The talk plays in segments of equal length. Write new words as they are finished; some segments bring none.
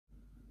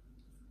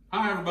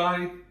Hi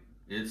everybody,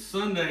 it's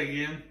Sunday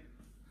again.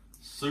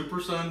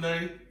 Super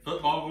Sunday,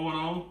 football going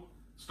on.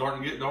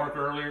 Starting to get dark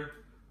earlier.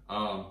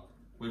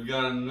 We've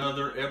got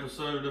another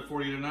episode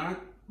for you tonight,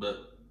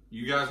 but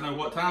you guys know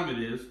what time it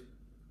is.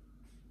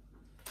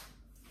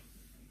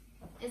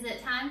 Is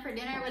it time for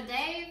dinner with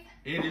Dave?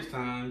 It is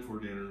time for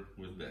dinner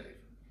with Dave.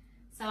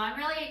 So I'm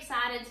really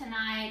excited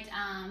tonight.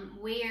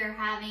 We are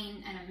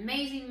having an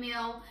amazing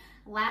meal.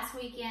 Last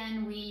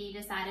weekend we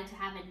decided to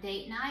have a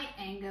date night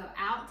and go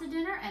out to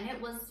dinner, and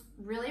it was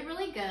really,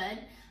 really good.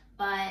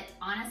 But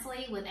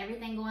honestly, with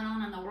everything going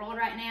on in the world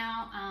right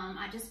now,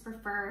 I just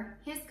prefer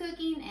his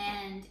cooking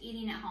and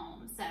eating at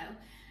home. So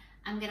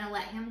I'm gonna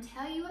let him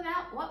tell you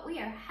about what we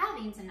are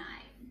having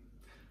tonight.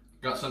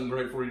 Got something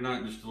great for you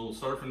tonight, just a little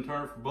surf and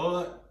turf,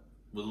 but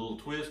with a little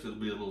twist. It'll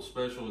be a little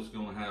special. It's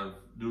gonna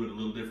do it a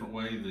little different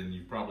way than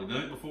you've probably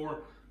done it before.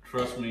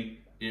 Trust me,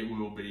 it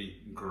will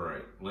be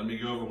great. Let me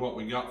go over what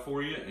we got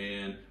for you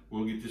and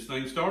we'll get this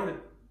thing started.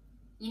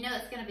 You know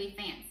it's gonna be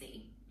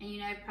fancy, and you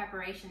know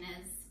preparation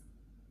is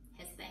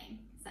his thing,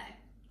 so.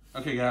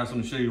 Okay guys, let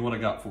me show you what I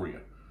got for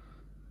you.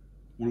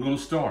 We're gonna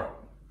start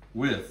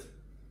with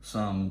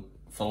some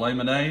filet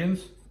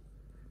medallions.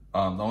 The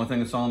only thing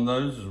that's on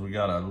those is we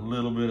got a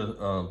little bit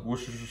of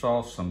Worcestershire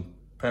sauce, some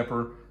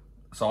pepper.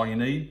 That's all you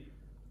need.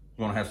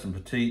 We're gonna have some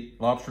petite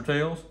lobster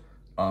tails.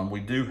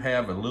 We do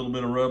have a little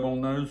bit of rub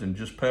on those and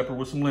just pepper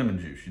with some lemon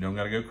juice. You don't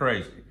gotta go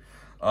crazy.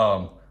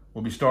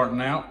 We'll be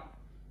starting out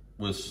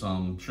with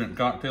some shrimp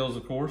cocktails,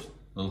 of course.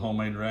 A little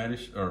homemade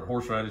radish or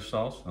horseradish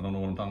sauce. I don't know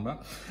what I'm talking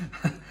about.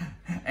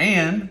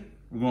 And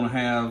we're gonna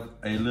have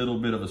a little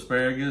bit of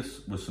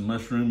asparagus with some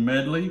mushroom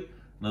medley,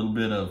 a little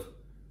bit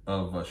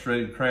of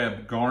shredded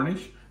crab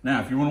garnish. Now,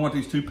 if you wonder what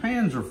these two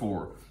pans are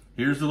for,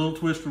 here's the little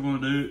twist we're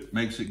gonna do. It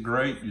makes it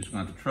great. You're just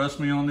gonna have to trust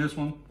me on this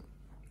one.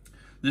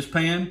 This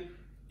pan,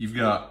 you've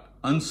got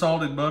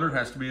unsalted butter, it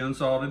has to be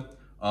unsalted.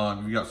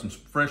 You've got some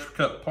fresh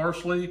cut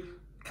parsley,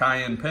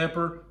 cayenne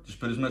pepper. Just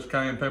put as much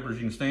cayenne pepper as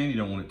you can stand. You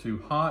don't want it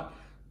too hot.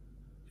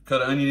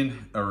 Cut an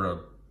onion or a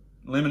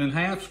lemon in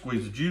half,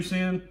 squeeze the juice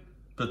in,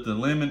 put the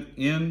lemon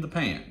in the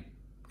pan,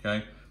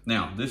 okay?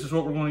 Now, this is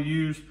what we're gonna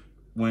use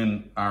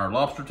when our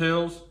lobster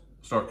tails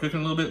start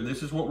cooking a little bit.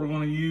 This is what we're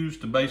gonna use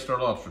to baste our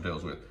lobster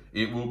tails with.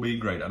 It will be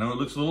great. I know it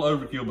looks a little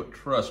overkill, but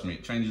trust me,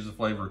 it changes the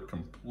flavor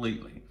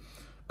completely.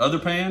 Other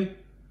pan,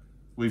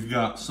 we've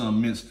got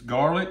some minced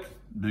garlic.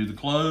 Do the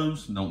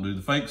cloves, don't do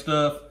the fake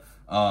stuff.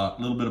 A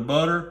little bit of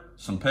butter,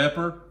 some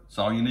pepper. That's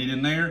all you need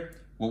in there.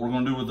 What we're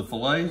gonna do with the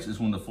fillets is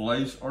when the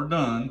fillets are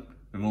done,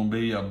 they're gonna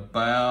be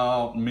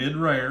about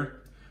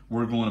mid-rare.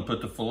 We're gonna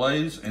put the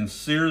fillets and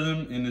sear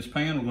them in this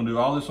pan. We're gonna do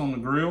all this on the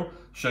grill.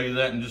 Show you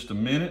that in just a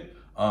minute.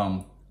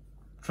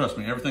 Trust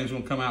me, everything's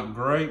gonna come out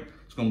great.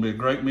 It's gonna be a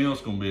great meal.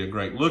 It's gonna be a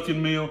great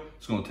looking meal.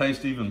 It's gonna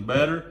taste even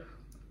better.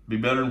 Be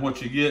better than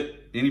what you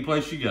get any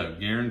place you go,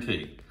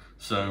 guaranteed.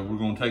 So we're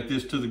gonna take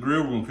this to the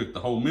grill. We're gonna cook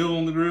the whole meal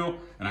on the grill,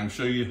 and I can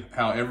show you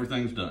how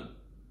everything's done.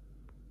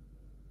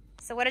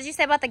 So what did you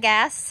say about the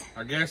gas?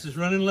 Our gas is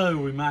running low.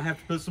 We might have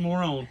to put some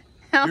more on.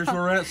 Here's where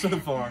we're at so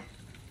far.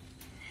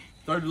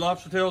 Throw the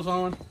lobster tails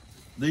on.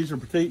 These are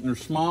petite and they're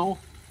small.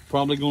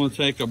 Probably gonna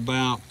take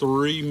about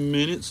 3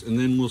 minutes, and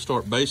then we'll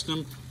start basting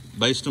them.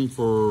 Baste them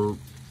for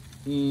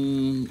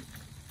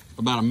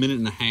about a minute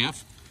and a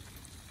half.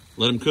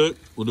 Let them cook.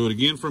 We'll do it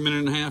again for a minute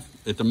and a half.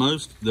 At the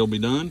most, they'll be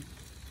done.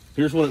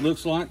 Here's what it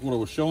looks like, what I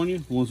was showing you.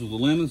 The ones with the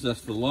lemons,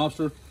 that's for the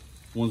lobster.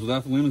 The ones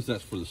without the lemons,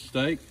 that's for the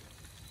steak.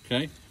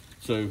 Okay,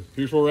 so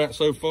here's where we're at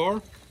so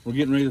far. We're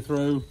getting ready to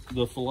throw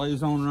the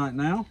fillets on right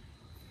now.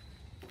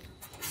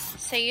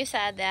 So you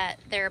said that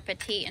they're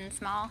petite and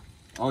small?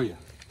 Oh yeah.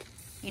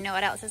 You know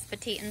what else is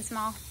petite and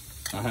small?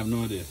 I have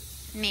no idea.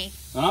 Me.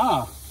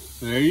 Ah,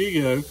 there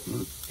you go.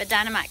 But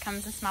Dynamite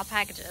comes in small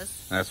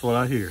packages. That's what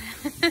I hear.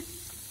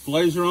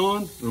 Fillets are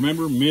on,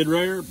 remember,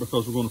 mid-rare,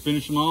 because we're gonna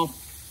finish them off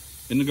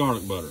in the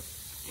garlic butter,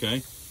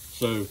 okay?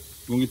 So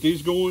we're gonna get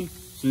these going.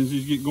 As soon as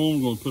these get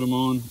going, we're gonna put them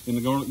on in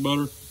the garlic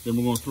butter. Then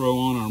we're gonna throw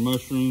on our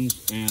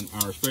mushrooms and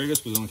our asparagus,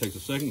 because it only takes a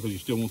second, because you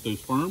still want those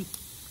firm.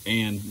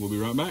 And we'll be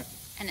right back.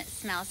 And it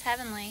smells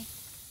heavenly.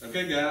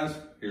 Okay guys,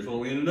 here's what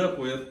we ended up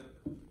with.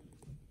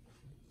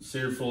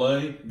 Seared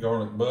filet,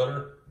 garlic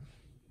butter,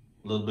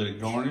 a little bit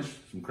of garnish,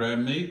 some crab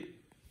meat.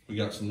 We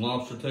got some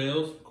lobster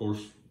tails, of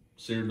course,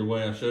 seared the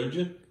way I showed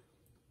you.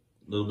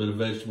 A little bit of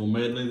vegetable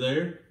medley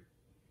there.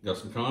 Got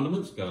some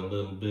condiments, got a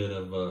little bit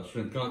of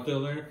shrimp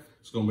cocktail there.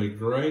 It's gonna be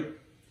great.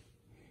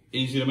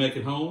 Easy to make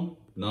at home,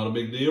 not a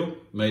big deal.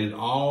 Made it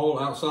all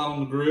outside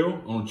on the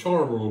grill, on a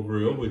charbroil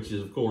grill, which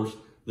is of course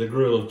the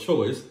grill of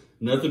choice.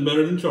 Nothing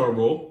better than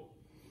charbroil.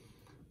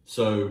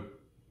 So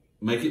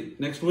make it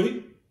next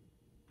week,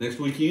 next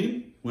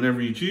weekend,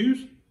 whenever you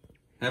choose.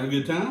 Have a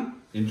good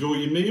time, enjoy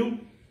your meal,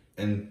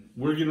 and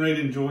we're getting ready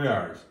to enjoy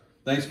ours.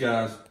 Thanks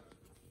guys.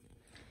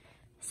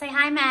 Say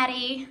hi,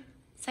 Maddie.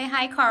 Say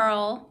hi,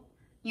 Carl.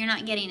 You're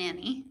not getting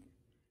any.